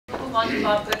move on to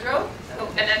Bob Gaudreau.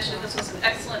 And actually, this was an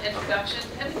excellent introduction to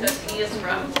him because he is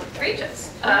from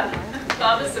Regus.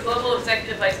 Bob is the Global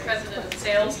Executive Vice President of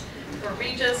Sales for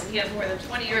Regus. He has more than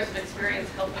 20 years of experience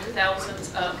helping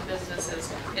thousands of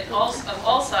businesses of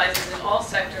all sizes, in all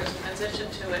sectors,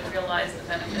 transition to and realize the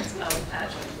benefits of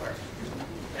agile work.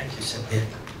 Thank you, Cynthia.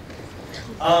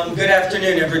 Good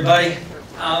afternoon, everybody.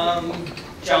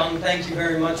 John, thank you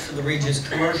very much for the Regus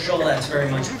commercial. That's very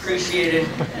much appreciated.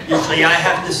 Usually I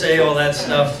have to say all that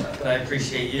stuff, but I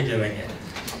appreciate you doing it.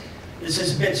 This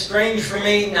is a bit strange for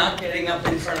me, not getting up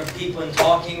in front of people and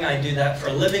talking. I do that for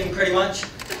a living, pretty much.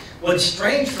 What's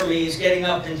strange for me is getting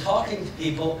up and talking to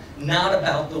people not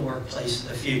about the workplace of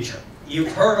the future.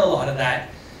 You've heard a lot of that.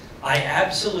 I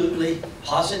absolutely,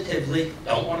 positively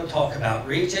don't want to talk about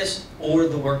Regus or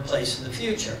the workplace of the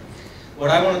future. What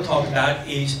I want to talk about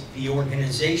is the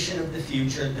organization of the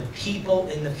future, the people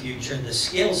in the future, the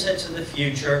skill sets of the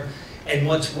future, and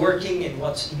what's working and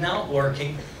what's not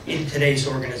working in today's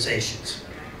organizations.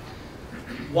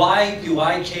 Why do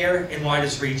I care and why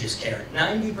does Regus care?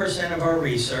 90% of our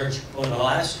research over the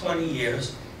last 20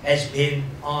 years has been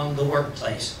on the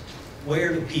workplace.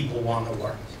 Where do people want to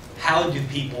work? How do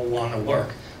people want to work?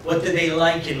 What do they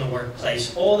like in the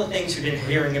workplace? All the things we've been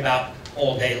hearing about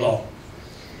all day long.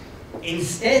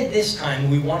 Instead, this time,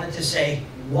 we wanted to say,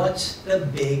 what's the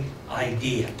big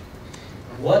idea?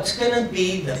 What's going to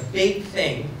be the big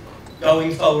thing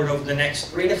going forward over the next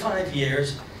 3 to 5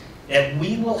 years that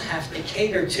we will have to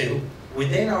cater to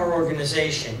within our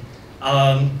organization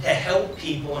to help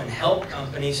people and help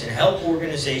companies and help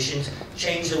organizations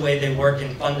change the way they work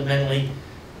and fundamentally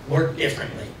work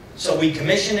differently. So we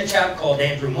commissioned a chap called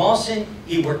Andrew Mawson.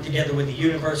 He worked together with the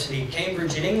University of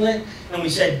Cambridge in England, and we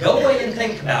said, go away and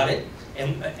think about it,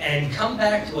 and come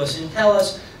back to us and tell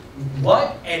us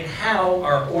what and how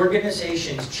are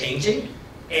organizations changing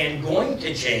and going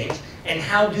to change, and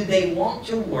how do they want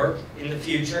to work in the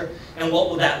future, and what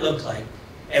will that look like?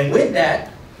 And with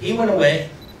that, he went away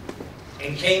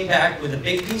and came back with a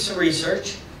big piece of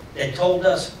research that told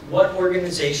us what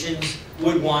organizations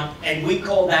would want, and we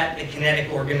call that the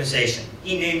Kinetic Organization.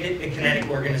 He named it the Kinetic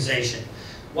Organization.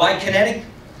 Why kinetic?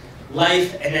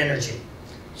 Life and energy.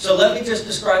 So let me just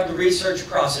describe the research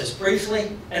process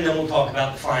briefly, and then we'll talk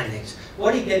about the findings.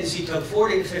 What he did is he took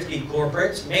 40 to 50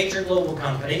 corporates, major global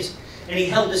companies, and he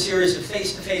held a series of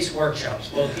face-to-face workshops,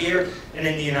 both here and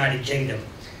in the United Kingdom.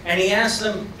 And he asked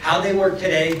them how they work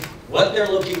today, what they're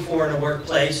looking for in a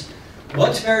workplace,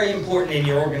 what's very important in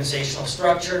your organizational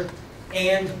structure,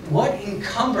 and what's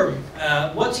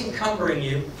encumbering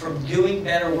you from doing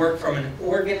better work from an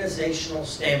organizational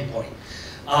standpoint.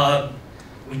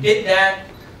 We did that.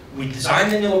 We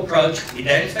designed a new approach. We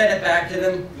then fed it back to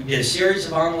them. We did a series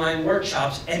of online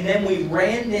workshops, and then we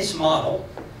ran this model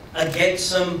against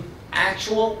some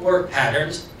actual work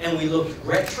patterns, and we looked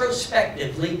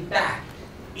retrospectively back.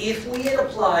 If we had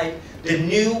applied the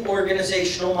new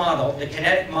organizational model, the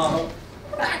Kinetic model,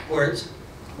 backwards,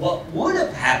 what would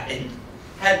have happened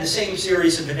had the same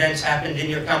series of events happened in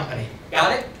your company.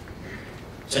 Got it?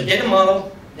 So did a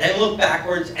model, then looked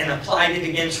backwards and applied it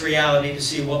against reality to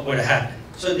see what would have happened.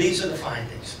 So these are the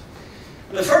findings.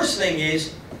 The first thing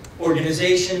is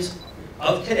organizations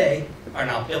of today are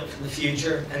not built for the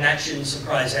future, and that shouldn't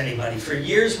surprise anybody. For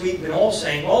years we've been all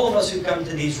saying, all of us who come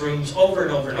to these rooms over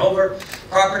and over and over,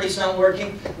 property's not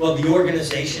working, well the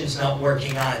organization's not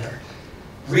working either.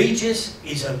 Regus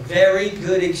is a very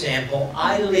good example.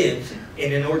 I live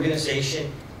in an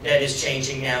organization that is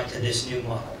changing now to this new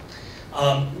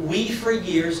model. We, for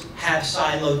years, have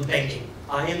siloed thinking.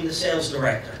 I am the sales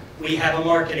director. We have a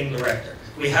marketing director.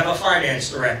 We have a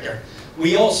finance director.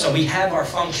 We have our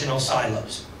functional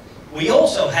silos. We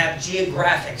also have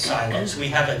geographic silos. We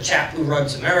have a chap who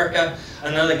runs America,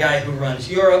 another guy who runs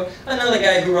Europe, another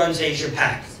guy who runs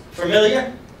Asia-Pac.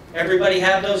 Familiar? Everybody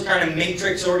have those kind of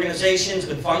matrix organizations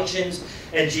with functions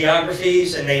and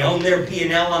geographies, and they own their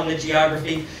P&L on the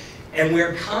geography. And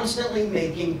we're constantly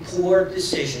making poor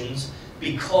decisions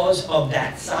because of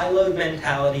that siloed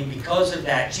mentality, because of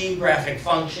that geographic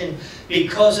function,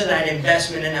 because of that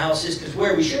investment analysis, because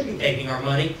where we should be taking our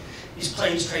money is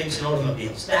planes, trains, and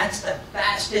automobiles. That's the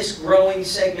fastest growing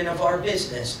segment of our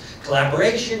business.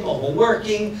 Collaboration, mobile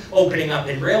working, opening up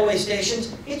in railway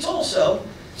stations. It's also,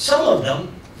 some of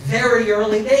them, very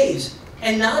early days,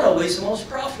 and not always the most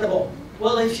profitable.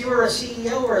 Well, if you're a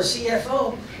CEO or a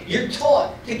CFO, you're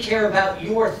taught to care about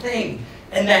your thing.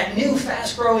 And that new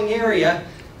fast-growing area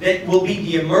that will be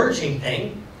the emerging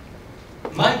thing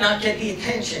might not get the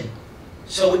attention.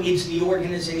 So it's the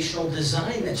organizational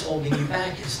design that's holding you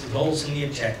back. It's the goals and the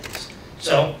objectives.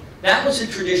 So that was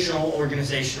the traditional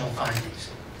organizational findings.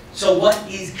 So what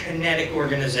is kinetic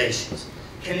organizations?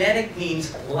 Kinetic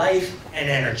means life and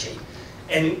energy.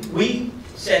 And we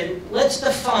said, let's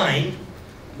define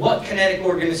what kinetic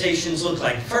organizations look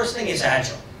like. First thing is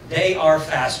agile. They are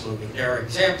fast moving. There are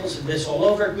examples of this all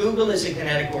over. Google is a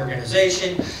kinetic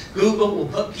organization. Google will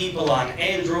put people on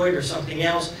Android or something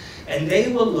else, and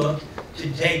they will look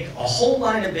to take a whole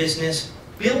line of business,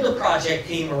 build a project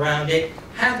team around it,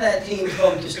 have that team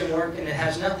focused and work, and it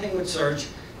has nothing with search,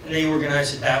 and they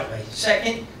organize it that way.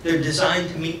 Second, they're designed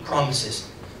to meet promises.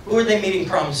 Who are they meeting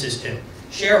promises to?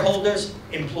 Shareholders,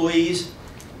 employees,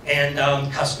 and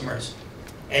customers.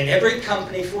 And every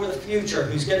company for the future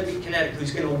who's going to be kinetic,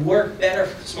 who's going to work better,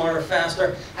 smarter,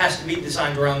 faster, has to be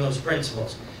designed around those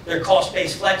principles. They're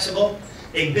cost-based, flexible.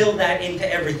 They build that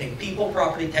into everything. People,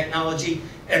 property, technology,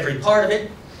 every part of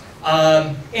it.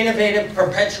 Innovative,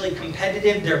 perpetually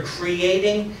competitive. They're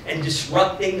creating and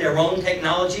disrupting their own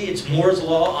technology. It's Moore's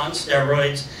Law on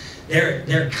steroids.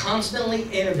 They're constantly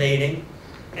innovating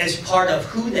as part of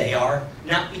who they are,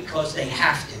 not because they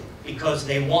have to, because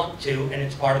they want to, and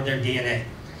it's part of their DNA.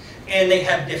 And they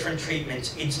have different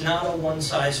treatments. It's not a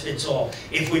one-size-fits-all.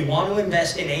 If we want to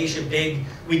invest in Asia big,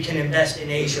 we can invest in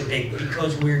Asia big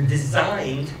because we're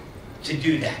designed to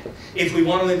do that. If we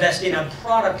want to invest in a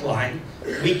product line,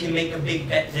 we can make a big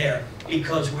bet there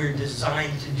because we're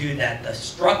designed to do that. The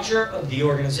structure of the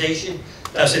organization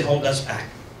doesn't hold us back.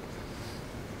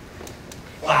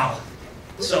 Wow.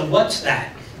 So what's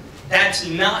that? That's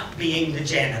not being the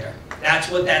janitor. That's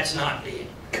what that's not being.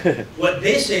 What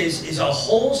this is a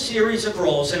whole series of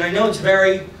roles, and I know it's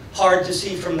very hard to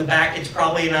see from the back. It's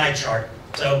probably an eye chart.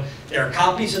 So there are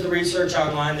copies of the research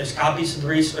online. There's copies of the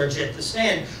research at the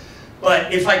stand.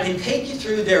 But if I can take you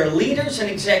through, there are leaders and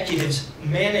executives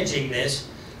managing this,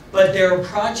 but there are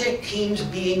project teams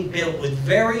being built with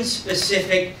very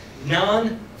specific,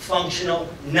 non-functional,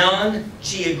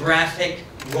 non-geographic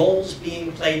roles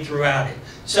being played throughout it.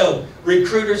 So,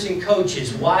 recruiters and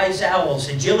coaches, wise owls,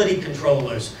 agility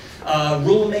controllers,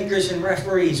 rule makers and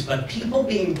referees, but people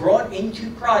being brought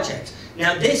into projects.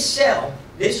 Now this cell,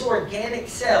 this organic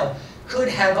cell, could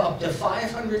have up to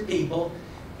 500 people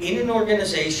in an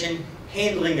organization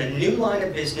handling a new line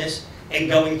of business and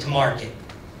going to market.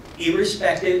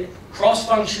 Irrespective,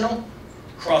 cross-functional,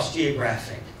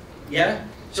 cross-geographic. Yeah?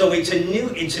 So it's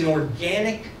an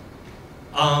organic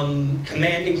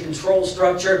command and control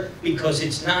structure because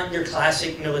it's not your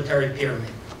classic military pyramid.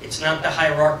 It's not the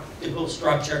hierarchical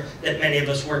structure that many of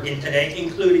us work in today,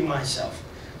 including myself.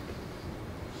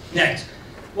 Next,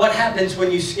 what happens when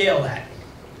you scale that?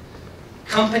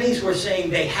 Companies were saying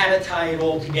they had to tie it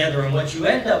all together, and what you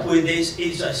end up with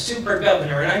is a super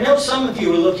governor. And I know some of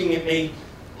you are looking at me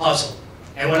puzzled.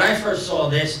 And when I first saw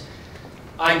this,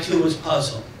 I too was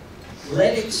puzzled.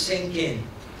 Let it sink in.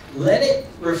 Let it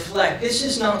reflect. This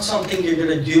is not something you're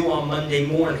going to do on Monday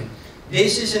morning.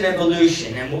 This is an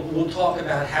evolution, and we'll talk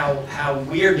about how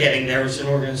we're getting there as an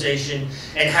organization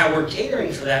and how we're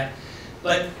catering for that.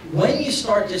 But when you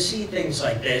start to see things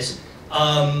like this,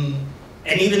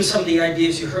 and even some of the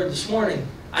ideas you heard this morning,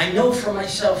 I know for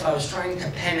myself I was trying to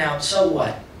pen out, so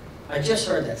what? I just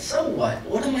heard that, so what?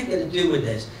 What am I going to do with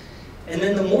this? And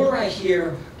then the more I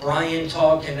hear Brian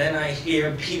talk, and then I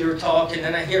hear Peter talk, and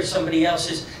then I hear somebody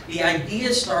else's, the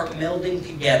ideas start melding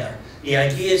together. The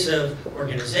ideas of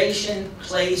organization,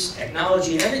 place,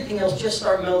 technology, and everything else just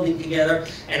start melding together,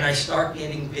 and I start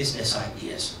getting business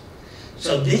ideas.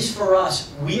 So this, for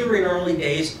us, we're in early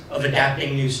days of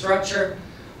adapting new structure,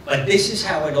 but this is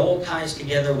how it all ties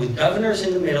together with governors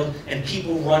in the middle and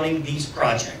people running these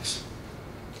projects.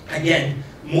 Again,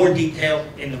 more detail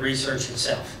in the research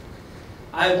itself.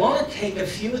 I want to take a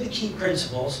few of the key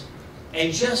principles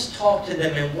and just talk to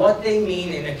them and what they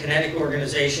mean in a kinetic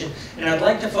organization, and I'd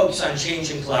like to focus on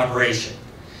change and collaboration.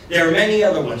 There are many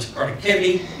other ones: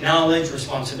 productivity, knowledge,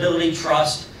 responsibility,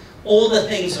 trust, all the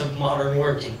things of modern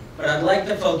working, but I'd like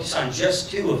to focus on just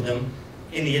two of them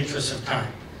in the interest of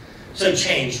time. So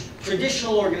change.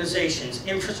 Traditional organizations,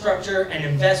 infrastructure and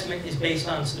investment is based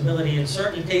on stability and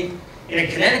certainty. In a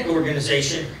kinetic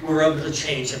organization, we're able to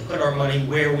change and put our money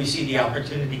where we see the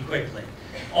opportunity quickly.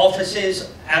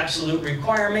 Offices, absolute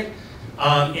requirement.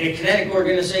 In a kinetic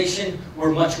organization,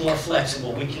 we're much more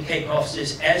flexible. We can take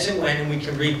offices as and when, and we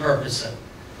can repurpose them.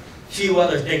 Few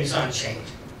other things on change.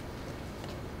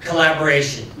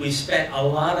 Collaboration. We spent a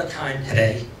lot of time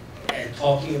today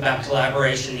talking about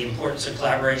collaboration, the importance of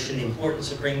collaboration, the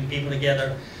importance of bringing people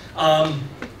together.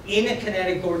 In a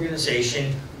kinetic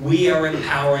organization, we are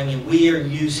empowering and we are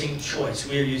using choice.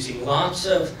 We are using lots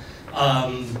of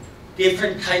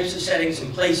different types of settings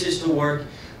and places to work.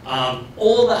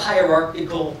 All the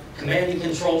hierarchical command and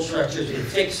control structures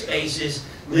with fixed spaces,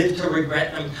 live to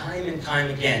regret them time and time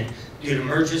again due to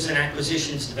mergers and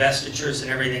acquisitions, divestitures,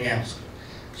 and everything else.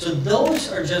 So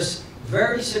those are just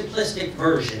very simplistic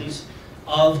versions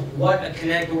of what a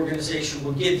kinetic organization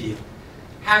will give you.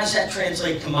 How does that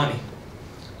translate to money?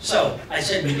 So I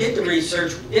said we did the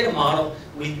research, we did a model,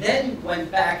 we then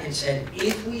went back and said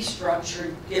if we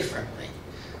structured differently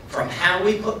from how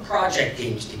we put project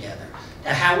teams together to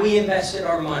how we invested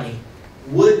our money,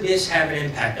 would this have an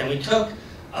impact? And we took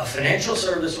a financial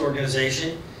service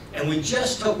organization and we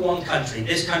just took one country.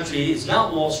 This country is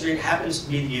not Wall Street, it happens to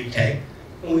be the UK.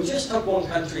 And we just took one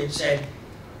country and said,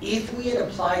 if we had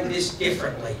applied this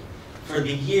differently for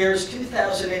the years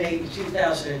 2008 and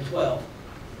 2012,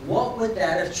 what would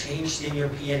that have changed in your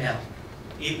P&L?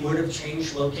 It would have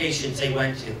changed locations they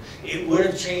went to. It would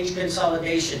have changed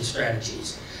consolidation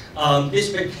strategies.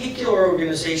 This particular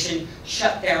organization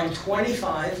shut down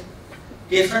 25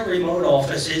 different remote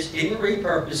offices, didn't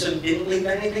repurpose them, didn't leave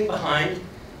anything behind,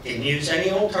 didn't use any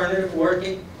alternative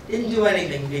working, didn't do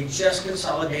anything. They just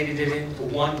consolidated it into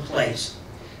one place.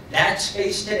 That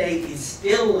space today is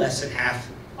still less than half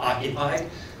occupied.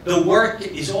 The work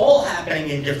is all happening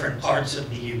in different parts of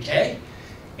the UK,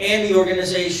 and the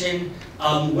organization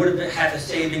would have had a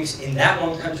savings in that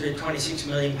one country of £26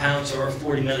 million or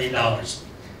 $40 million.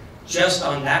 Just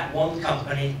on that one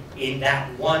company in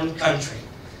that one country.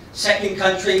 Second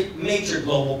country, major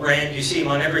global brand. You see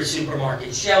them on every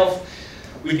supermarket shelf.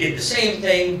 We did the same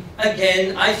thing.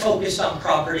 Again, I focused on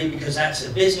property because that's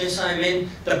the business I'm in.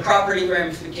 The property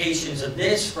ramifications of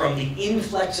this, from the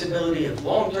inflexibility of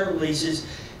long-term leases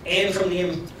and from the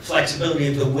inflexibility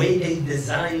of the way they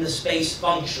design the space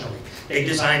functionally. They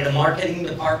designed the marketing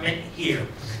department here,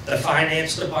 the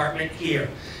finance department here.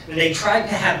 And they tried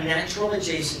to have natural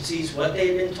adjacencies, what they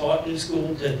had been taught in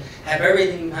school, to have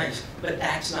everything nice. But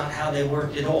that's not how they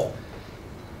worked at all.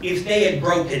 If they had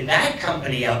broken that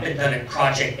company up and done it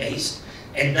project-based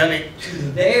and done it to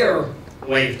their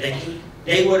way of thinking,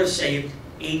 they would have saved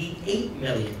 £88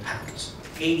 million.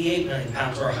 £88 million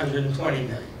or $120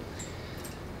 million.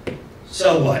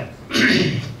 So what?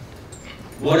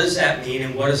 What does that mean,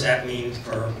 and what does that mean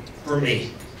for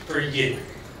me, for you?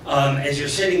 As you're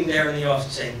sitting there in the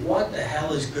office saying, what the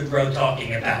hell is Gaudreau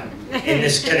talking about in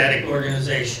this kinetic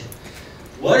organization?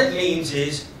 What it means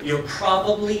is you're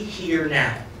probably here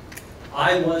now.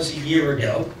 I was a year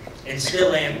ago, and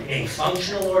still am, in a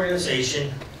functional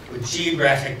organization with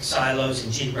geographic silos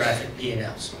and geographic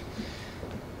P&Ls.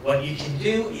 What you can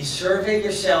do is survey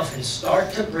yourself and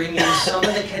start to bring in some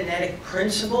of the kinetic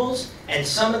principles and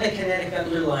some of the kinetic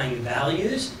underlying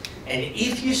values. And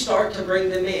if you start to bring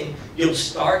them in, you'll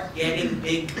start getting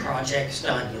big projects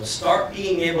done. You'll start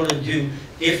being able to do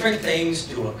different things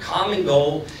to a common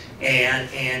goal and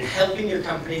helping your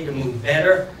company to move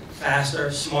better,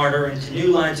 faster, smarter into new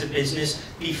lines of business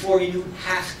before you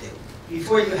have to.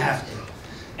 Before you have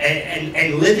to.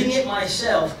 And living it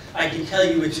myself, I can tell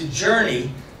you it's a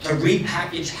journey to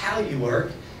repackage how you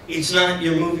work. It's not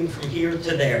you're moving from here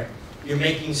to there. You're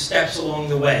making steps along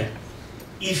the way.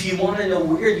 If you want to know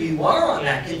where you are on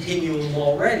that continuum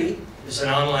already, there's an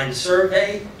online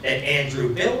survey that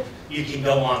Andrew built. You can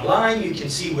go online, you can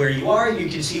see where you are, you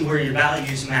can see where your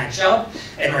values match up,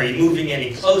 and are you moving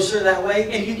any closer that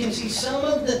way, and you can see some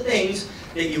of the things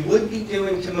that you would be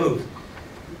doing to move.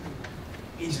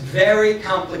 It's very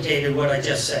complicated what I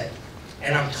just said,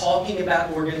 and I'm talking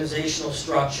about organizational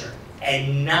structure,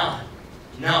 and not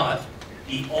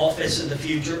the office of the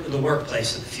future or the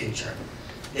workplace of the future.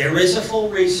 There is a full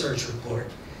research report.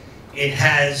 It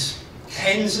has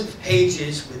tens of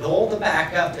pages with all the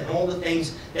backup and all the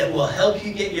things that will help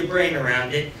you get your brain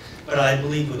around it. But I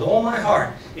believe with all my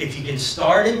heart, if you can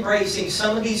start embracing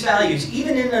some of these values,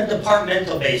 even in a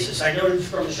departmental basis, I noticed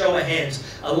from a show of hands,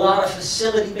 a lot of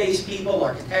facility-based people,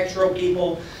 architectural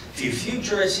people, a few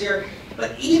futurists here,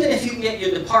 but even if you can get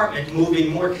your department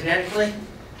moving more kinetically,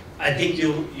 I think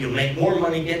you'll make more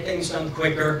money, get things done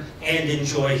quicker, and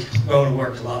enjoy going to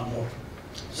work a lot more.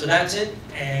 So that's it,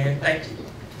 and thank you.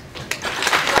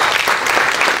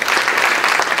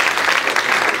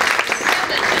 7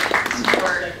 minutes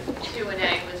for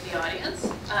Q&A with the audience.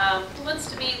 Who wants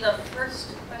to be the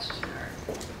first questioner?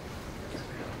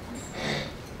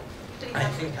 I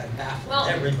think I baffled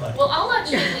everybody. Well, I'll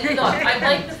let you lead off. I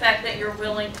like the fact that you're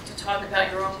willing to talk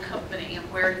about your own company and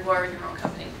where you are in your own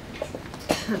company.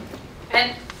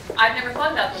 And I've never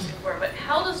thought about this before, but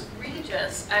how does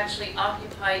Regus actually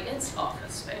occupy its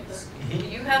office space? Do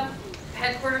you have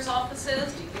headquarters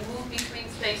offices? Do you move between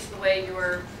space the way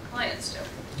your clients do?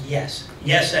 Yes,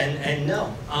 and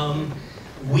no.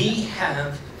 We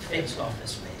have fixed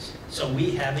office space. So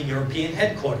we have a European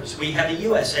headquarters. We have a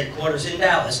US headquarters in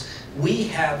Dallas. we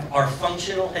have our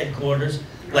functional headquarters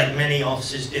like many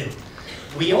offices do.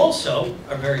 We also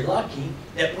are very lucky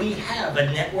that we have a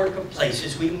network of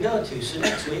places we can go to. So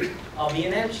next week, I'll be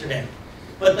in Amsterdam.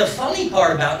 But the funny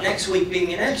part about next week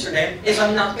being in Amsterdam is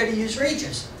I'm not going to use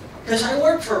Regus, because I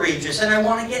work for Regus and I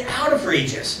want to get out of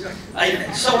Regus.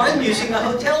 So I'm using a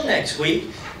hotel next week,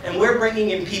 and we're bringing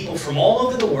in people from all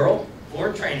over the world for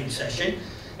a training session,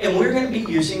 and we're going to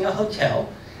be using a hotel,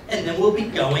 and then we'll be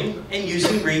going and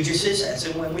using Reguses as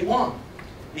and when we want.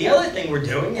 The other thing we're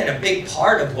doing, and a big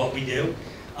part of what we do,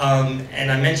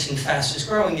 and I mentioned fastest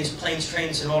growing, is planes,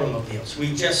 trains, and automobiles.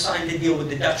 We just signed a deal with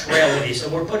the Dutch Railways,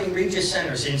 and we're putting Regus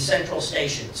centers in central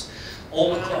stations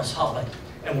all across Holland,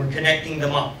 and we're connecting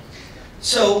them up.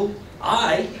 So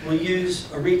I will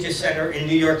use a Regus center in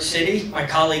New York City. My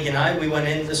colleague and I, we went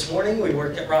in this morning, we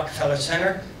worked at Rockefeller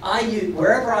Center.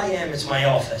 Wherever I am is my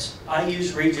office. I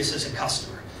use Regus as a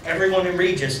customer. Everyone in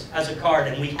Regus has a card,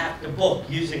 and we have to book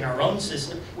using our own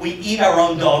system. We eat our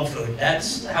own dog food.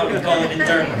 That's how we call it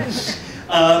internally.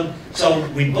 So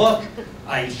we book,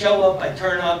 I show up, I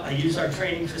turn up, I use our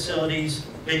training facilities,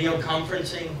 video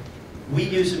conferencing. We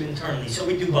use them internally, so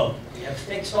we do both. We have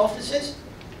fixed offices,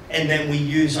 and then we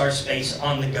use our space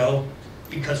on the go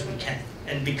because we can,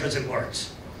 and because it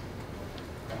works.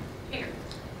 Here.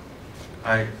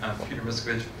 Hi, I'm Peter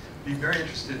Miskovich. Be very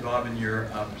interested, Bob, in your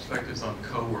perspectives on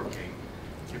co-working.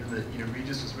 Given that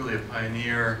Regus was really a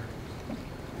pioneer,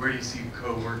 where do you see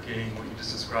co-working? What you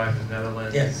just described in the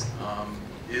Netherlands. Yes.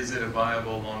 Is it a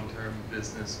viable long-term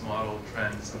business model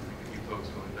trend? Something that you folks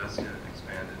will invest in and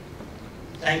expand in?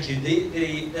 Thank you.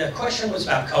 The question was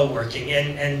about co-working,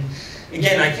 and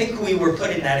again, I think we were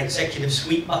put in that executive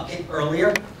suite bucket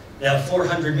earlier. The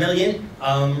 400 million,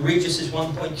 Regus is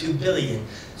 1.2 billion.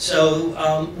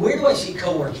 So where do I see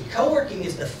co-working? Co-working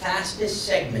is the fastest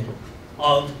segment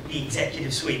of the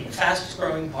executive suite, the fastest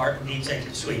growing part of the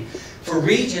executive suite. For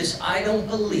Regus, I don't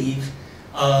believe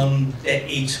that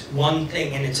it's one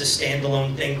thing and it's a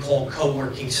standalone thing called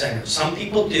co-working centers. Some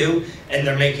people do, and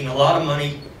they're making a lot of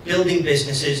money building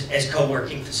businesses as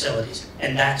co-working facilities,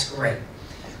 and that's great.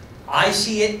 I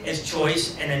see it as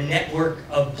choice and a network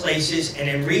of places, and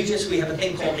in Regus we have a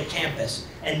thing called the campus,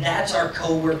 and that's our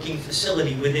co-working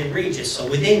facility within Regus. So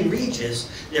within Regus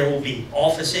there will be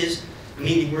offices,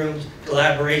 meeting rooms,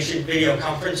 collaboration, video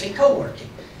conferencing, co-working.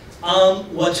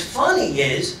 What's funny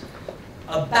is,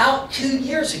 about 2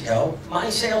 years ago, my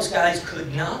sales guys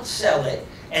could not sell it,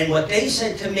 and what they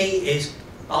said to me is,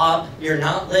 Bob, you're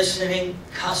not listening.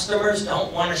 Customers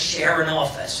don't want to share an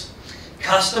office.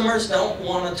 Customers don't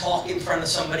want to talk in front of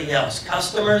somebody else.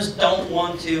 Customers don't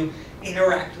want to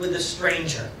interact with a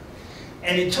stranger.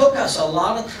 And it took us a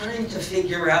lot of time to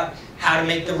figure out how to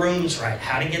make the rooms right,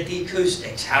 how to get the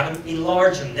acoustics, how to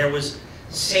enlarge them. There was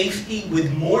safety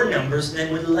with more numbers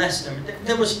than with less numbers.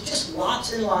 There was just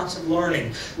lots and lots of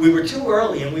learning. We were too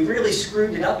early, and we really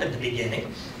screwed it up at the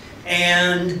beginning.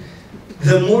 And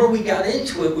the more we got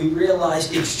into it, we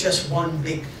realized it's just one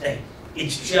big thing.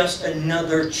 It's just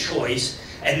another choice,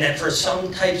 and that for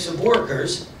some types of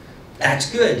workers,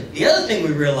 that's good. The other thing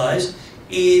we realized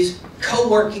is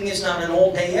co-working is not an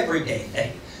all-day, everyday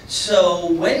thing.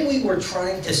 So when we were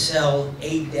trying to sell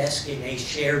a desk in a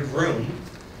shared room,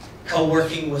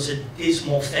 co-working was a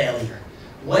dismal failure.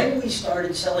 When we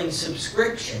started selling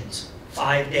subscriptions,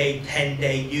 5-day,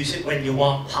 10-day, use it when you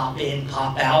want, pop in,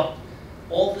 pop out,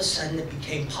 all of a sudden it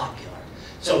became popular.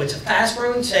 So it's a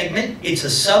fast-growing segment. It's a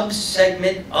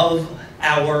sub-segment of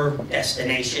our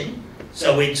destination.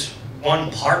 So it's one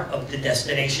part of the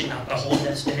destination, not the whole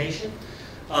destination.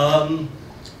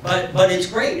 But it's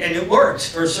great, and it works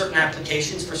for certain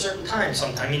applications for certain times.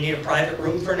 Sometimes you need a private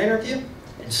room for an interview,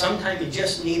 and sometimes you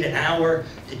just need an hour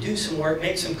to do some work,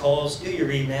 make some calls, do your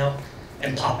email,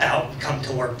 and pop out and come to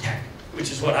WORKTECH,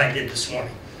 which is what I did this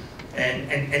morning.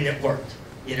 And it worked.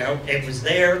 You know, it was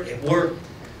there, it worked,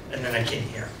 and then I came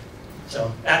here.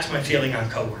 So that's my feeling on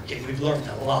co-working. We've learned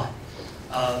a lot.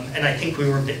 And I think we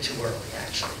were a bit too early,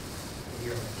 actually.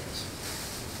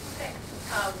 Okay.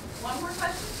 One more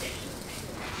question?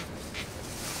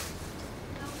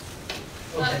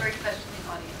 No? Not a very questioning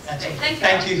audience. That's Okay. okay.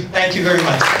 Thank you. Thank you very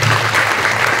much.